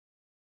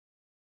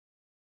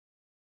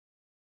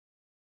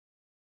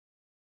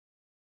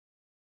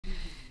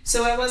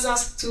So I was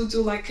asked to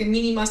do like a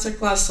mini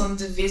masterclass on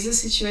the visa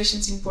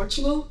situations in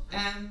Portugal.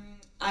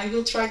 I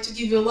will try to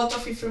give you a lot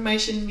of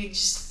information with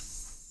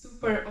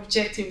super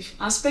objective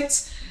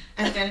aspects,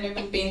 and then we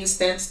will be in the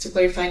stands to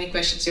clarify any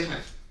questions you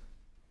have.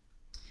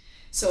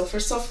 So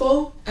first of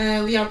all,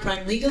 we are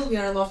Prime Legal. We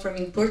are a law firm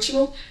in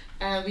Portugal.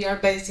 We are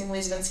based in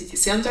Lisbon city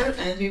center,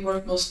 and we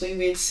work mostly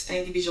with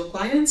individual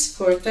clients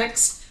for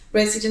tax,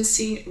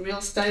 residency, real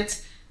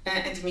estate,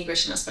 and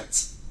immigration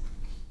aspects.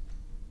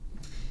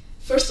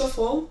 First of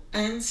all,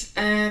 and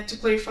to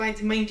clarify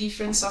the main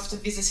difference of the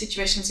visa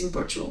situations in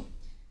Portugal.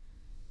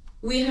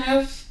 We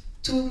have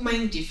two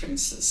main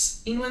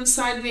differences. In one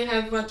side, we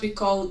have what we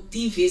call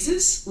D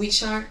visas,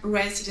 which are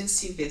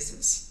residency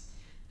visas.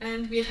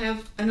 And we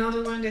have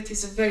another one that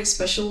is a very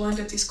special one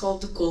that is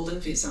called the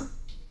Golden Visa.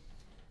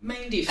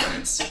 Main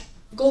difference.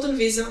 Golden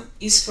Visa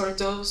is for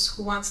those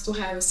who want to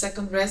have a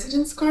second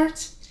residence card,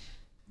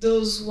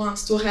 those who want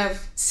to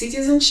have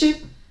citizenship,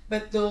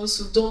 but those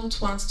who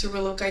don't want to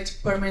relocate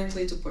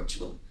permanently to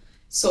Portugal.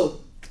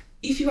 So,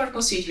 if you are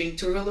considering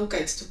to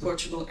relocate to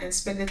Portugal and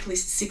spend at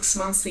least 6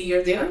 months a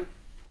year there,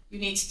 you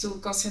need to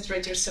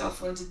concentrate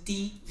yourself on the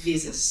D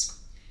visas.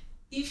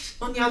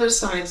 If, on the other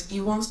side,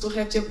 you want to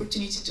have the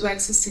opportunity to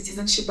access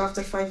citizenship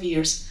after 5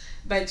 years,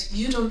 but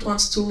you don't want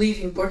to live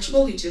in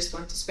Portugal, you just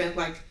want to spend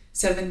like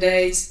 7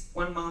 days,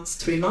 1 month,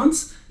 3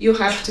 months, you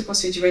have to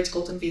consider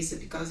Golden Visa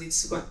because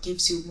it's what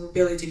gives you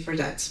mobility for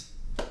that.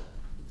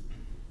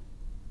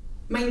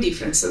 Main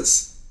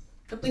differences.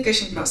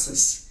 Application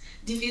process.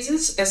 The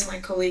visas, as my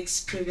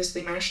colleagues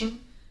previously mentioned,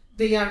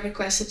 they are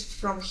requested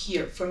from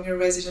here, from your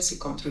residency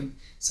country.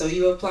 So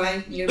you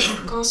apply your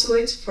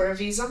consulate for a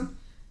visa.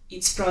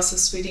 It's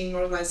processed within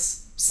more or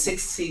less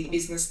 60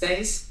 business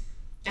days,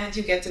 and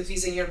you get a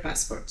visa in your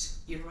passport.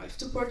 You arrive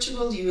to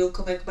Portugal, you will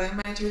collect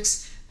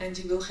biometrics, and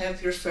you will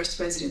have your first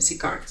residency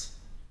card.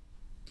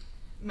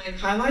 Main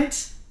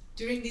highlight,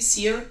 during this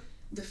year,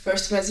 the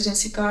first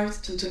residency card,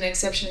 due to an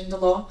exception in the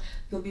law,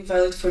 will be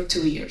valid for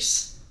 2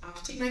 years.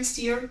 After next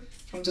year,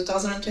 from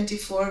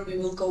 2024, we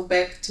will go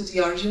back to the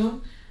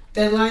original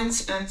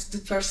deadlines, and the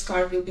first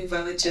card will be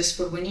valid just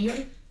for 1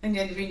 year, and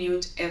then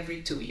renewed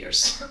every 2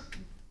 years.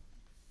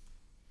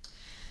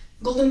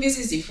 Golden Visa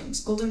is different.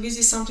 Golden Visa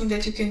is something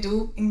that you can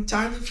do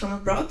entirely from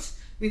abroad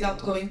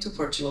without going to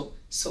Portugal.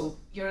 So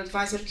your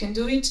advisor can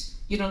do it,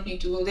 you don't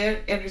need to go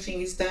there,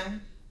 everything is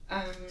done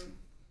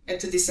at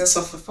the distance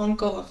of a phone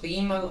call, of an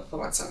email, of a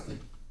WhatsApp.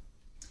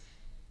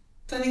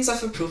 Timings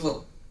of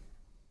approval.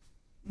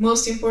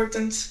 Most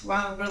important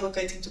while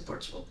relocating to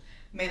Portugal.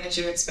 Manage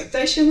your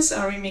expectations.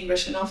 Our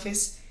immigration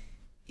office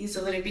is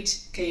a little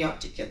bit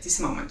chaotic at this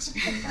moment.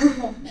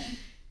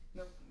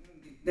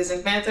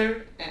 Doesn't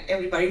matter,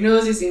 everybody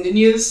knows, it's in the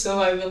news, so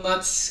I will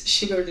not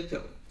sugar the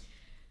pill.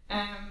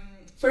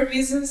 For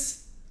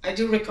visas, I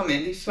do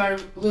recommend, if you are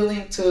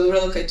willing to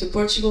relocate to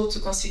Portugal, to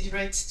consider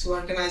it, to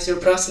organize your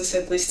process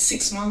at least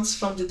 6 months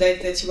from the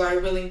date that you are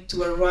willing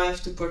to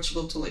arrive to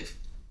Portugal to live.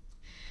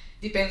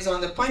 Depends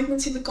on the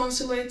appointments in the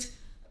consulate.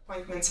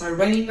 Appointments are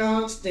running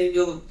out, they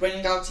will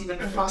running out even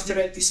faster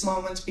at this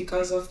moment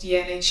because of the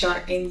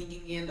NHR ending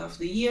in the end of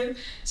the year,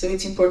 so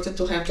it's important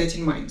to have that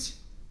in mind.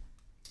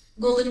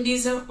 Golden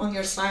Visa, on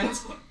your side,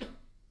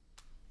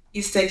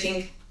 is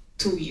taking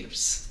 2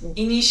 years.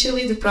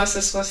 Initially, the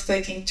process was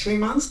taking 3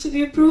 months to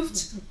be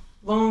approved,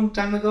 long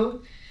time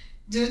ago.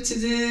 Due to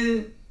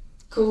the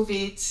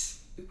COVID,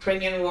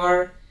 Ukrainian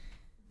war,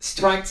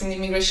 strikes in the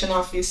immigration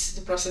office,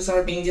 the process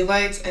are being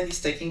delayed and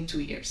it's taking 2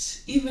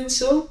 years. Even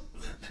so,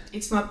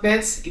 it's not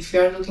bad. If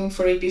you are looking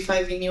for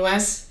AP5 in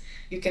US,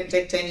 you can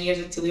take 10 years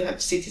until you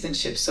have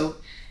citizenship. So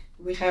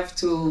we have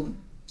to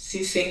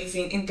see things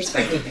in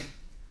perspective.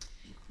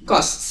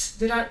 Costs.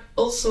 There are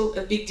also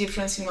a big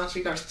difference in what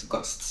regards to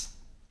costs.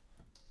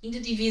 In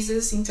the D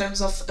visas, in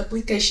terms of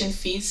application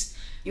fees,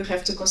 you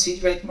have to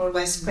consider more or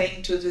less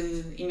paying to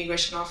the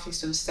immigration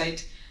office, to the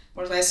state,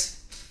 more or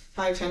less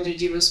 500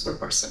 euros per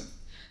person.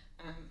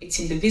 It's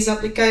in the visa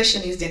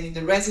application, it's then in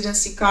the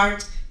residency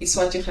card, it's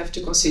what you have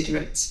to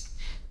consider.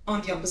 On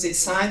the opposite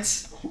side,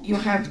 you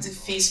have the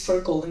fees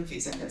for Golden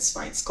Visa, that's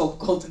why it's called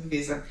Golden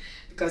Visa,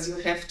 because you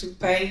have to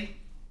pay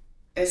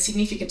a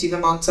significant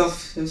amount of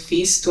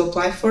fees to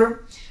apply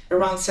for,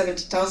 around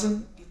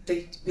 70,000.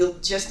 They will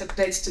just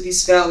update to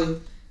this value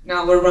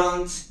now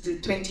around the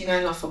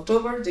 29th of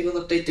October. They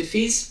will update the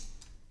fees.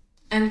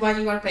 And why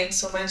you are paying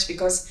so much?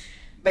 Because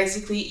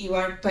basically you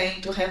are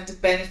paying to have the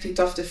benefit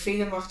of the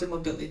freedom of the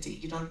mobility.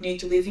 You don't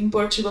need to live in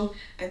Portugal,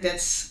 and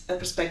that's a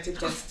perspective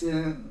that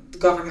the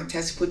government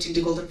has put in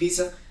the Golden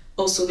Visa,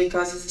 also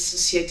because it's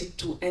associated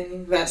to an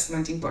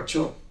investment in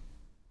Portugal.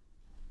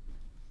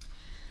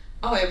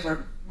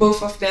 However,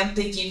 both of them,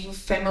 they give you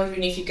family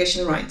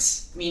reunification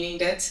rights, meaning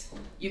that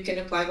you can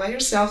apply by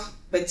yourself,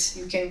 but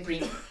you can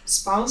bring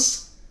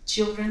spouse,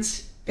 children,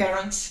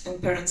 parents,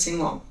 and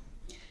parents-in-law,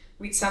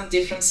 with some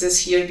differences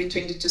here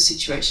between the two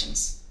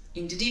situations.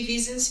 In the D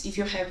visas, if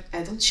you have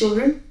adult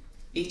children,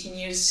 18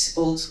 years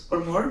old or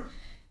more,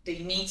 they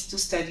need to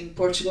study in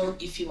Portugal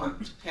if you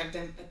want to have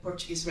them a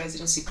Portuguese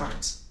residency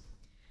card.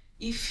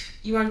 If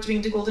you are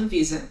doing the golden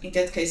visa, in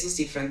that case it's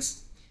different.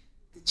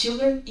 The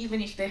children,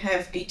 even if they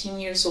have 18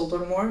 years old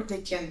or more, they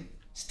can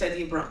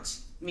study abroad,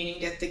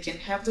 meaning that they can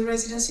have the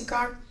residency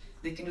card,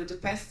 they can do the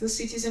path to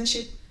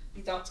citizenship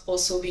without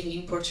also being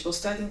in Portugal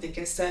studying. They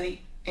can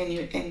study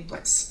any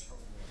place.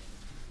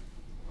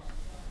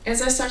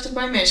 As I started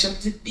by mentioning,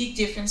 the big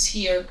difference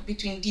here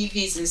between D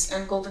visas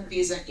and golden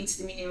visa is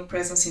the minimum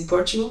presence in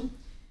Portugal.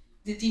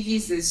 The D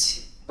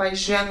visas, by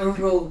general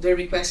rule, they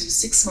request you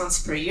 6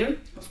 months per year.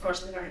 Of course,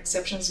 there are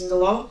exceptions in the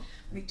law.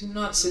 We do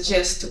not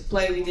suggest to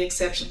play with the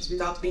exceptions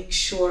without being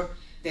sure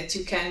that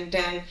you can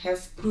then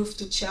have proof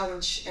to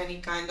challenge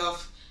any kind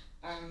of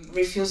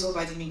refusal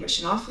by the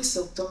immigration office,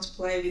 so don't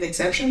play with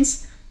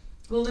exceptions.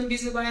 Golden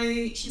visa, by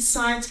his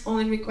side,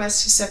 only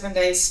requests you 7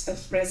 days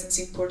of presence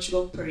in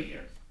Portugal per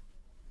year.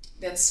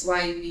 That's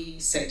why we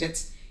say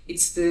that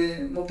it's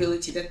the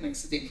mobility that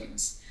makes the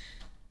difference.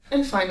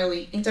 And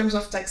finally, in terms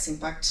of tax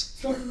impact,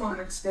 from the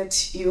moment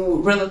that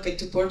you relocate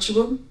to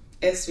Portugal,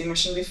 as we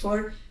mentioned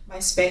before, by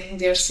spending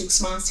there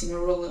 6 months in a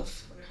roll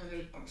of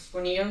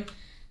 1 year,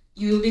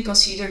 you will be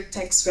considered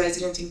tax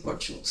resident in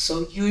Portugal.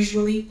 So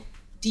usually,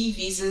 D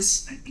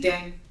visas,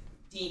 then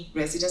D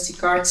residency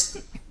cards,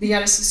 they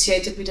are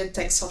associated with a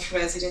tax of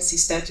residency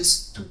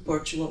status to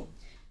Portugal.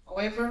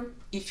 However,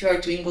 if you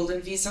are doing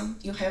golden visa,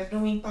 you have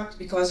no impact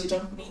because you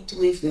don't need to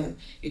live there.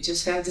 You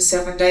just have the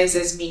 7 days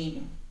as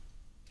minimum.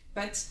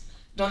 But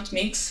don't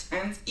mix,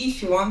 and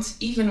if you want,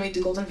 even with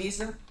the golden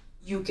visa,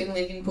 you can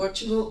live in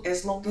Portugal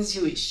as long as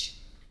you wish.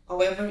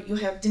 However, you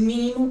have the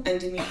minimum, and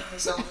the minimum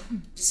is only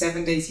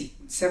the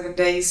 7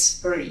 days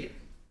per year.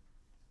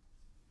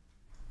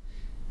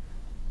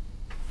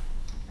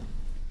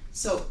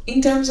 So,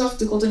 in terms of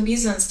the golden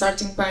visa, and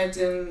starting by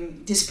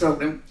this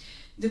program,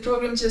 the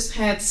program just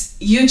had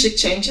huge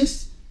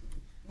changes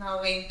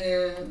now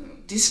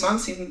in this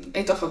month, in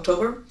 8th of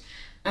October,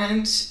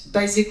 and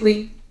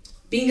basically,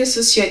 being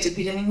associated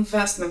with an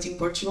investment in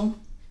Portugal,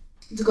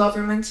 the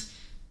government,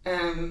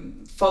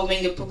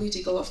 following a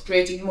political of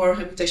creating more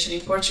habitation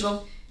in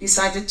Portugal,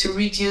 decided to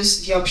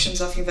reduce the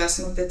options of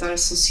investment that are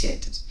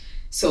associated.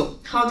 So,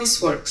 how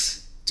this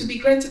works? To be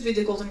granted with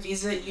the golden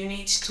visa, you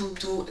need to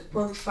do a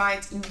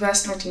qualified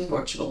investment in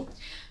Portugal.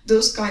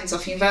 Those kinds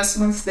of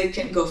investments, they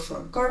can go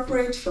from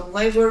corporate, from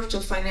labor, to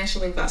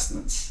financial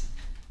investments.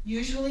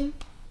 Usually,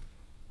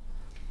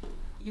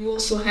 you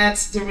also had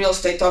the real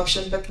estate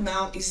option, but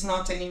now is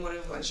not anymore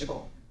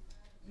eligible.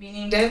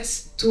 Meaning that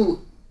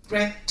to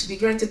be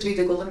granted with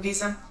the golden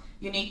visa,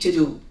 you need to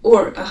do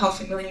or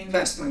 $500,000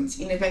 investment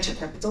in a venture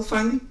capital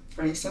fund,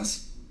 for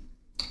instance,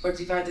 or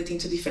divide it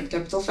into different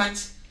capital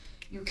funds.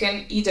 You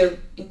can either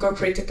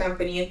incorporate a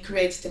company and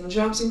create 10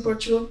 jobs in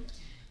Portugal,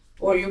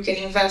 or you can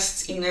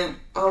invest in an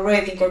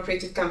already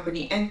incorporated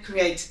company and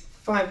create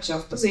 5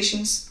 job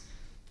positions.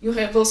 You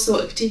have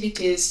also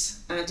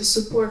activities, the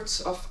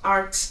support of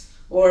art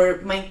or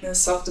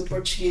maintenance of the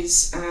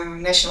Portuguese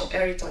national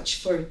heritage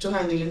for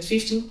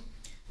 250,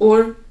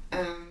 or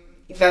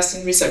invest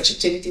in research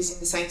activities in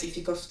the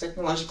scientific or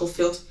technological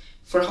field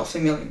for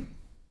 $500,000.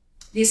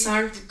 These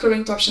are the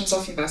current options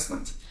of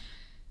investment.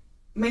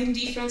 Main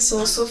difference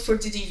also for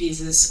the D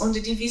visas. On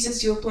the D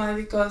visas you apply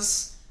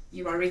because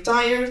you are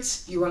retired,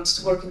 you want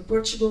to work in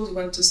Portugal, you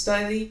want to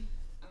study,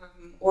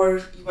 or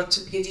you want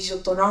to be a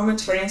digital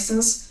nomad, for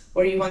instance,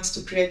 or you want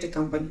to create a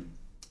company.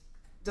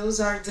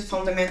 Those are the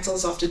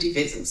fundamentals of the D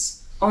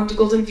visas. On the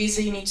golden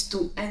visa, you need to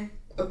do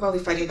a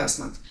qualified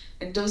investment.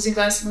 And those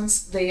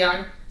investments, they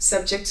are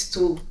subject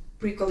to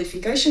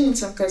pre-qualification, in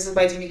some cases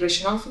by the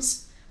immigration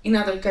office, in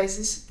other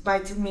cases by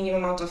the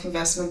minimum amount of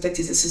investment that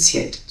is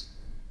associated.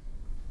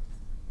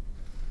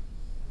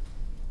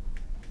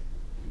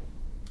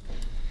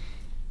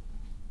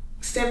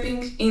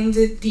 Stepping in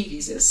the D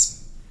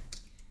visas.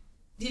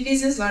 D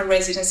visas are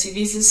residency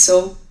visas,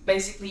 so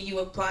basically you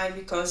apply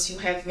because you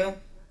have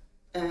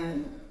a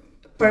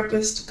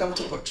purpose to come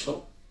to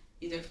Portugal,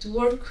 either to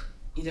work,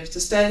 either to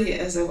study,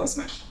 as I was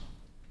mentioned.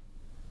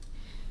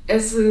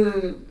 As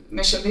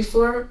mentioned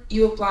before,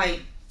 you apply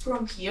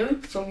from here,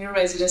 from your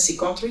residency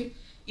country.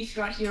 If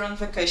you are here on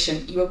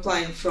vacation, you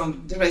apply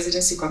from the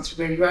residency country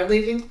where you are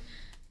living,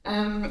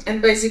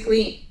 and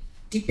basically,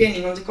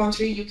 depending on the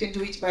country, you can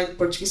do it by the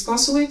Portuguese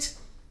consulate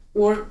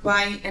or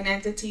by an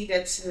entity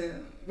that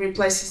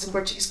replaces the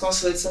Portuguese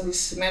consulates on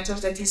this matter,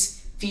 that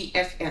is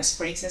VFS.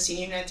 For instance, in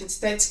the United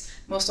States,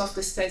 most of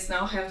the states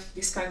now have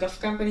this kind of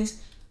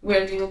companies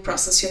where they will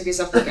process your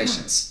visa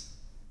applications.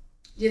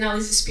 The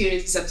analysis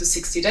period is up to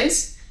 60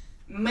 days.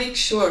 Make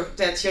sure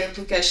that your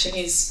application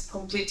is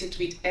completed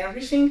with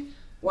everything.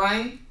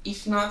 Why?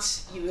 If not,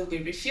 you will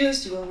be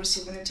refused, you will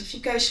receive a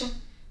notification,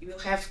 you will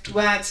have to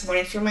add more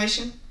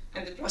information,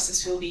 and the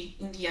process will be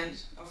in the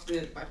end of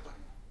the pipeline.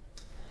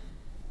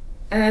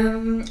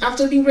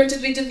 After being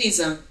granted with the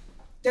visa,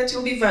 that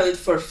will be valid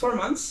for 4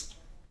 months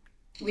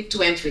with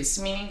 2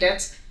 entries, meaning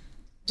that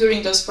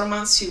during those 4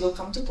 months you will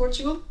come to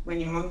Portugal when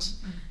you want,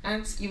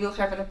 and you will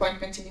have an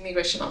appointment in the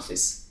immigration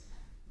office.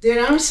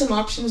 There are some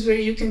options where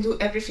you can do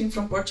everything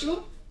from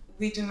Portugal.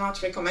 We do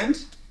not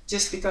recommend,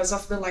 just because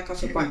of the lack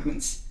of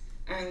appointments.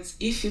 And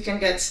if you can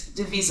get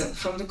the visa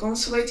from the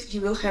consulate, you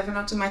will have an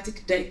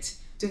automatic date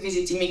to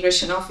visit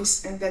immigration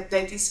office, and that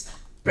date is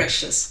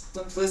precious.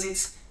 Don't lose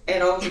it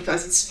at all,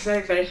 because it's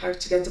very, very hard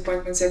to get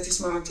appointments at this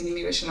moment in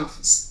immigration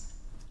office.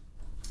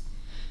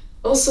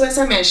 Also, as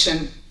I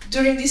mentioned,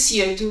 during this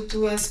year, due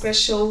to a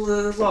special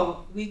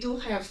law, we do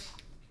have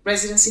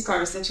residency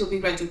cards that will be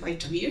granted by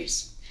 2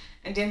 years,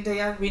 and then they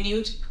are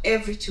renewed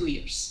every 2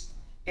 years.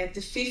 At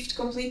the 5th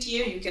complete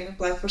year, you can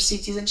apply for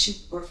citizenship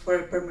or for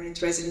a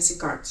permanent residency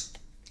card.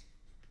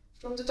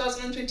 From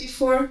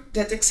 2024,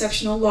 that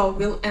exceptional law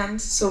will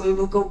end, so we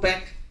will go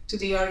back to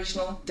the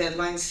original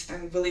deadlines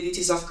and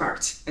validities of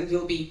cards, and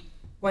will be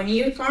 1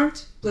 year card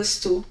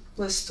plus 2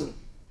 plus 2.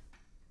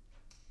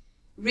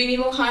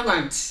 Renewal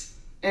highlights.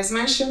 As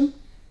mentioned,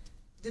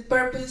 the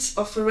purpose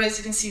of a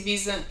residency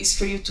visa is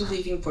for you to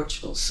live in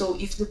Portugal. So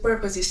if the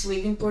purpose is to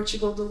live in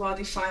Portugal, the law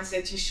defines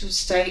that you should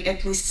stay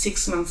at least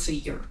 6 months a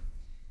year.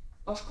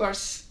 Of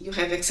course, you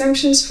have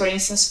exemptions, for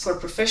instance, for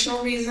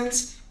professional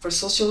reasons, for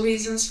social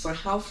reasons, for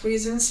health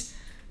reasons.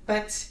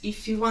 But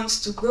if you want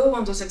to go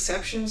on those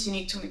exceptions, you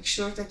need to make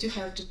sure that you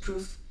have the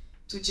proof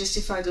to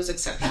justify those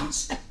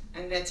exceptions.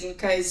 And that in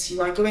case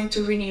you are going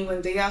to renew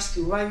and they ask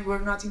you why you were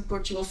not in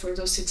Portugal for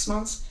those 6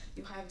 months,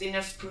 you have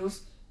enough proof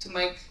to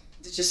make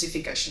the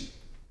justification.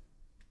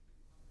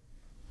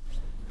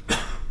 In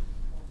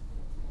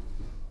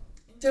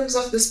terms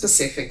of the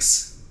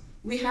specifics,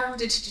 we have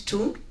the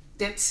T2,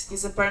 that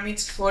is a permit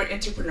for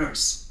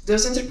entrepreneurs.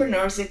 Those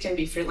entrepreneurs, they can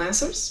be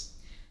freelancers,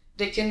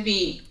 they can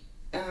be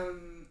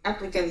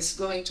applicants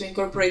going to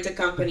incorporate a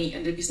company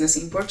and a business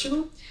in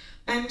Portugal,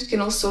 and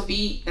can also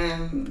be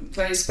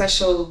very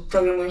special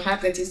program we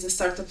have, that is the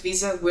startup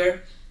visa,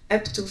 where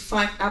up to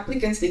 5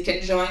 applicants they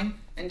can join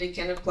and they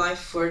can apply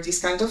for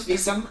this kind of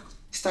visa,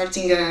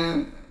 starting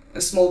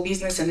a small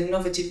business, an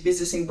innovative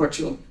business in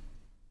Portugal.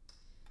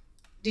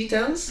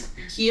 Details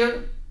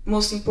here,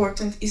 most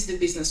important is the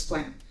business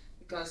plan,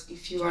 because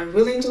if you are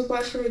willing to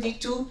apply for a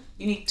D2,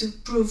 you need to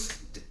prove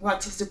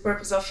what is the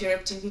purpose of your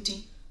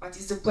activity, what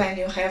is the plan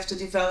you have to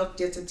develop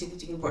that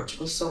activity in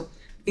Portugal. So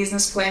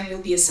business plan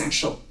will be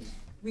essential.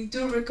 We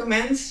do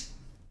recommend,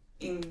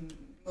 in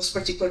most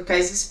particular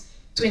cases,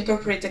 to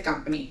incorporate a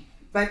company,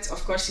 but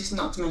of course it's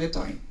not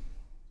mandatory.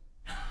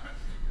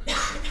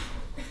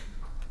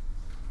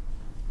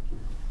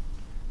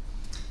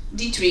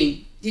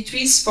 D3.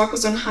 D3 is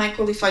focused on high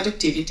qualified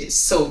activities.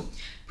 So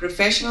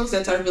professionals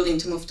that are willing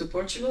to move to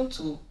Portugal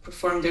to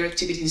perform their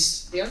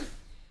activities there,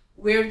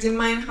 where the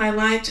main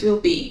highlight will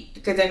be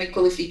academic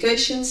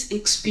qualifications,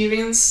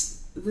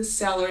 experience, the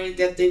salary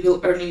that they will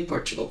earn in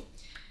Portugal.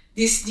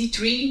 This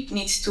D3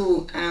 needs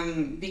to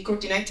be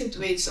coordinated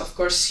with, of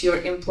course,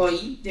 your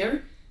employee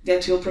there,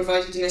 that will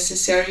provide you the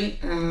necessary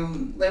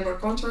labor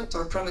contract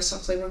or promise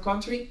of labor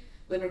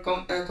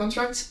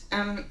contract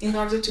in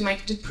order to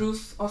make the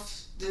proof of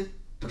the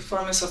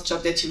performance of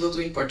job that you will do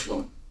in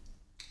Portugal.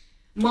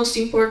 Most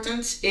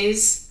important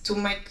is to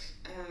make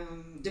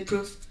the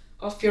proof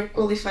of your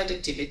qualified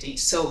activity.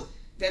 So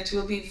that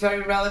will be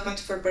very relevant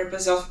for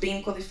purpose of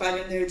being qualified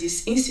under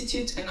this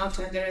institute and not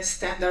under a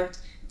standard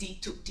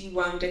D2,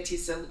 D1, that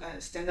is a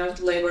standard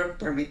labor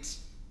permit.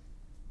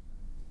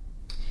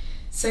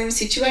 Same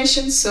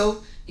situation,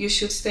 so you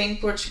should stay in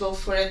Portugal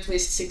for at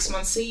least 6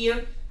 months a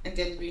year and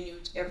then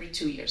renewed every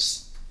 2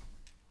 years.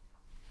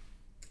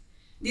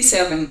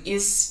 D7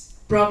 is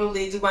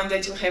probably the one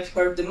that you have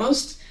heard the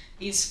most,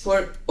 is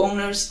for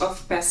owners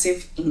of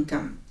passive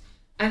income.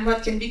 And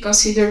what can be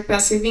considered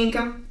passive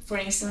income? For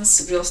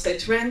instance, real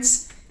estate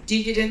rents,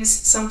 dividends,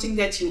 something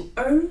that you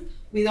earn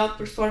without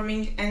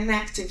performing an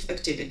active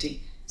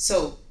activity.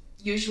 So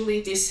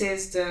usually this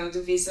is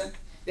the visa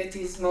that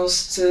is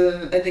most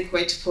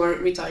adequate for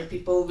retired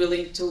people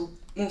willing to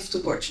move to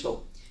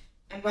Portugal.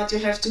 And what you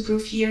have to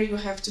prove here, you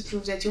have to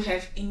prove that you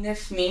have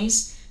enough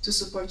means to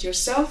support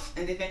yourself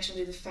and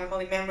eventually the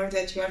family member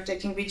that you are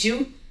taking with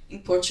you in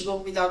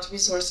Portugal without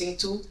resourcing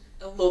to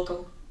a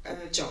local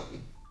job.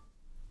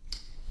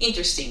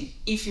 Interesting.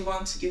 If you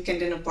want, you can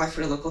then apply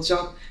for a local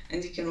job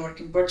and you can work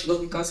in Portugal,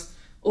 because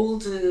all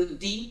the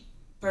D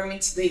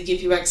permits, they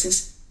give you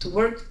access to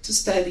work, to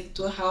study,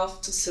 to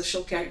health, to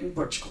social care in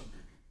Portugal.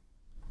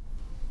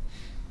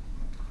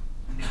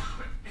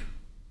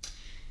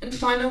 And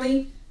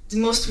finally, the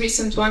most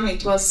recent one,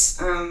 it was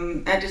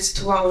added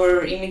to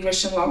our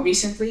immigration law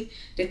recently,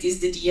 that is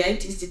the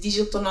D8, is the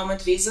digital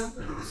nomad visa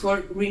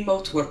for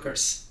remote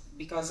workers,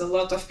 because a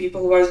lot of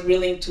people were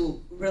willing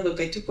to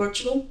relocate to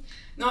Portugal,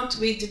 not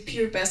with the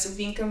pure passive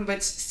income,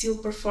 but still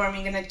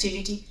performing an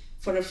activity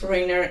for a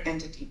foreigner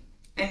entity.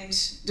 And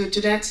due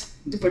to that,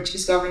 the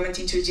Portuguese government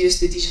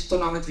introduced the digital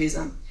nomad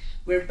visa,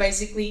 where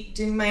basically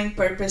the main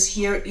purpose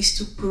here is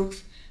to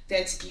prove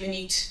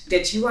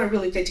that you are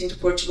relocating to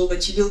Portugal,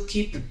 but you will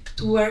keep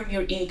to earn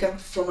your income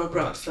from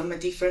abroad, from a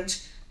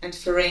different and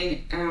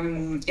foreign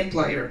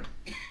employer.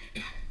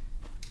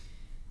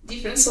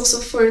 Difference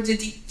also for the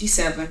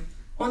D7.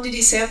 On the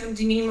D7,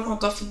 the minimum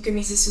amount of income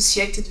is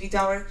associated with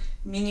our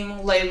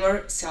minimum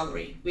labor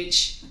salary,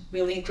 which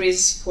will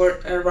increase for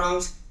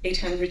around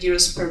 800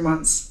 euros per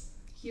month.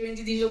 Here in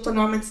the digital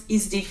tournament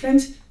is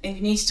different, and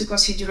you need to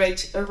consider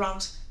it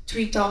around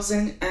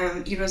 3,000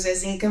 euros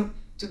as income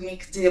to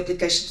make the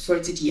application for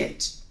the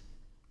D8.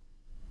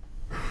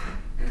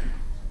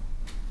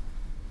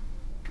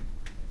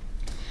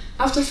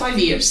 After 5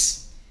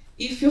 years,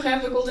 if you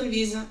have a golden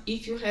visa,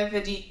 if you have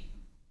a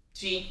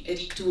D3, a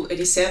D2, a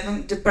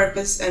D7, the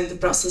purpose and the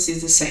process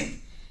is the same.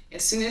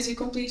 As soon as you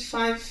complete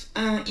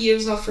 5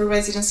 years of a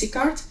residency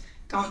card,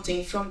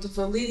 counting from the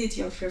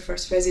validity of your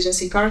first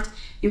residency card,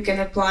 you can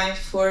apply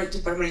for the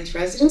permanent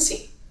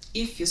residency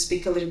if you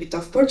speak a little bit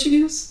of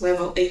Portuguese,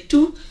 level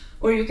A2,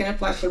 or you can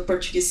apply for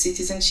Portuguese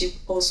citizenship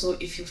also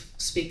if you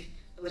speak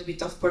a little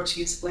bit of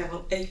Portuguese,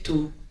 level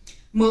A2.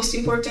 Most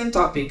important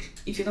topic,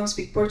 if you don't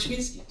speak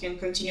Portuguese, you can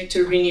continue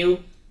to renew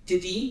the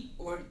D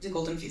or the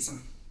golden visa.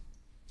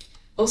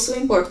 Also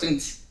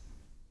important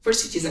for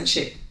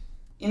citizenship.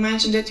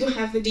 Imagine that you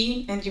have a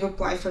D and you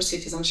apply for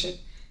citizenship.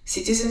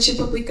 Citizenship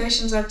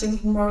applications are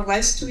taking more or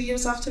less 2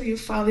 years after you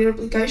file your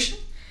application,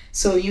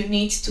 so you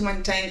need to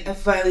maintain a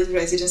valid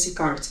residency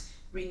card.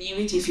 Renew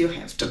it if you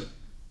have to.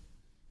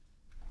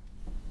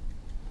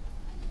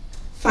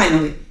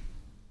 Finally,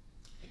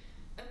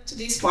 up to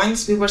these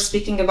points we were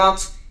speaking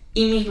about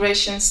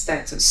immigration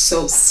status,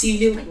 so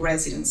civil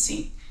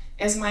residency.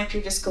 As my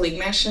previous colleague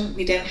mentioned,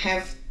 we then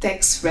have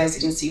tax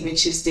residency,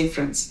 which is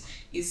different.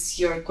 It's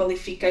your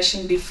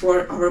qualification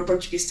before our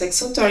Portuguese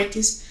tax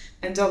authorities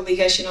and the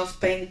obligation of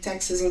paying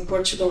taxes in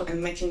Portugal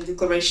and making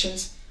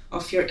declarations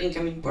of your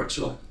income in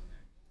Portugal.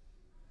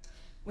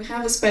 We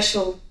have a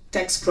special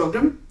tax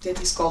program that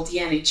is called the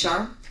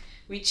NHR,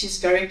 which is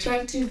very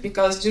attractive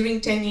because during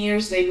 10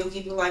 years they will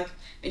give you like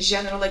a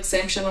general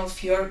exemption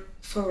of your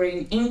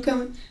foreign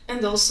income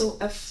and also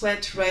a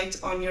flat rate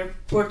on your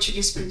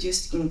Portuguese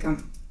produced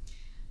income.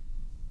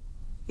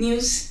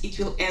 News, it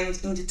will end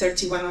in the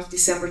 31 of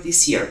December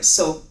this year,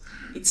 so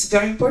it's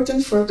very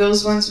important for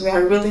those ones who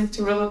are willing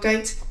to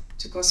relocate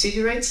to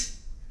consider it,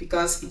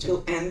 because it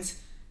will end,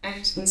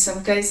 and in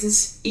some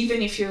cases,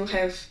 even if you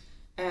have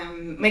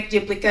make the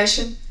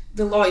application,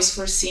 the law is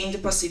foreseeing the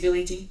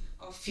possibility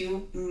of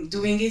you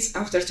doing it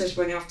after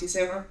 31 of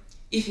December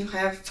if you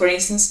have, for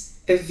instance,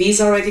 a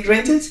visa already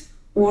granted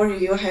or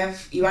you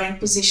are in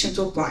position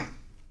to apply.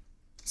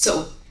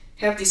 So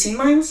have this in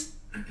mind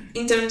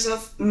in terms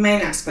of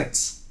main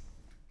aspects.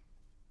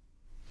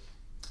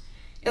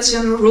 As a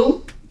general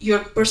rule, your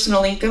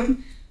personal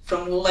income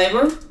from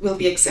labor will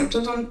be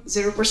exempted on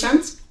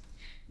 0%.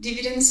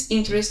 Dividends,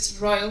 interests,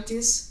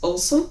 royalties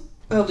also.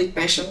 Public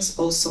pensions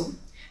also.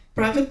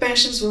 Private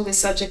pensions will be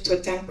subject to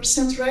a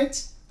 10%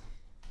 rate.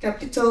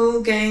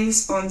 Capital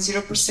gains on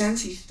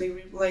 0% if they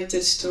are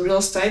related to real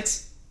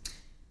estate.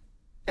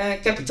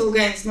 Capital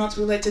gains not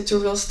related to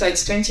real estate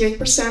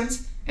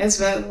 28%, as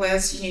well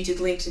as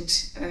unit-linked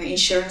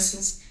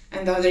insurances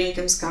and other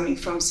incomes coming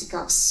from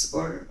SICAVs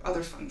or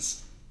other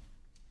funds.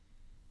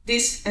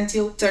 This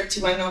until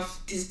 31 of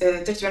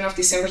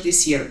December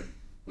this year,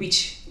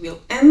 which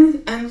will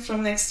end, and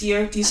from next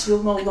year this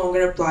will no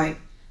longer apply.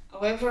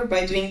 However,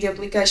 by doing the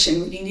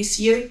application within this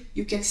year,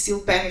 you can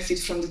still benefit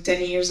from the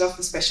 10 years of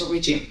the special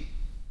regime.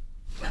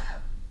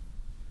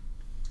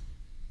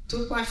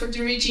 To apply for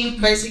the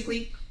regime,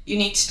 basically, you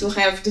need to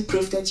have the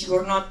proof that you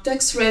are not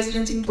tax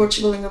resident in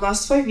Portugal in the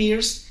last 5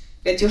 years,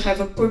 that you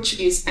have a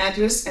Portuguese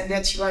address, and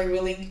that you are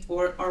willing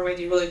or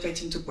already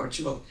relocating to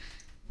Portugal.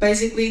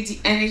 Basically, the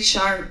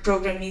NHR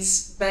program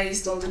is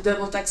based on the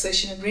double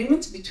taxation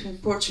agreement between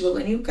Portugal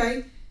and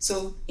UK.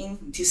 So in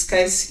this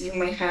case, you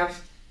may have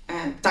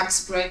a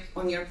tax break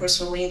on your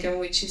personal income,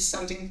 which is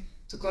something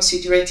to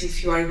consider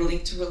if you are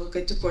willing to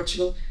relocate to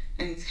Portugal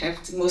and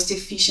have the most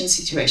efficient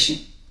situation.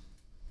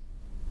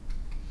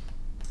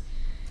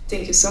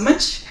 Thank you so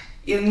much.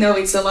 You know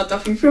it's a lot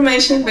of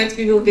information, but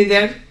we will be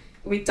there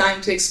with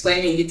time to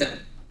explain in detail.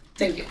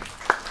 Thank you.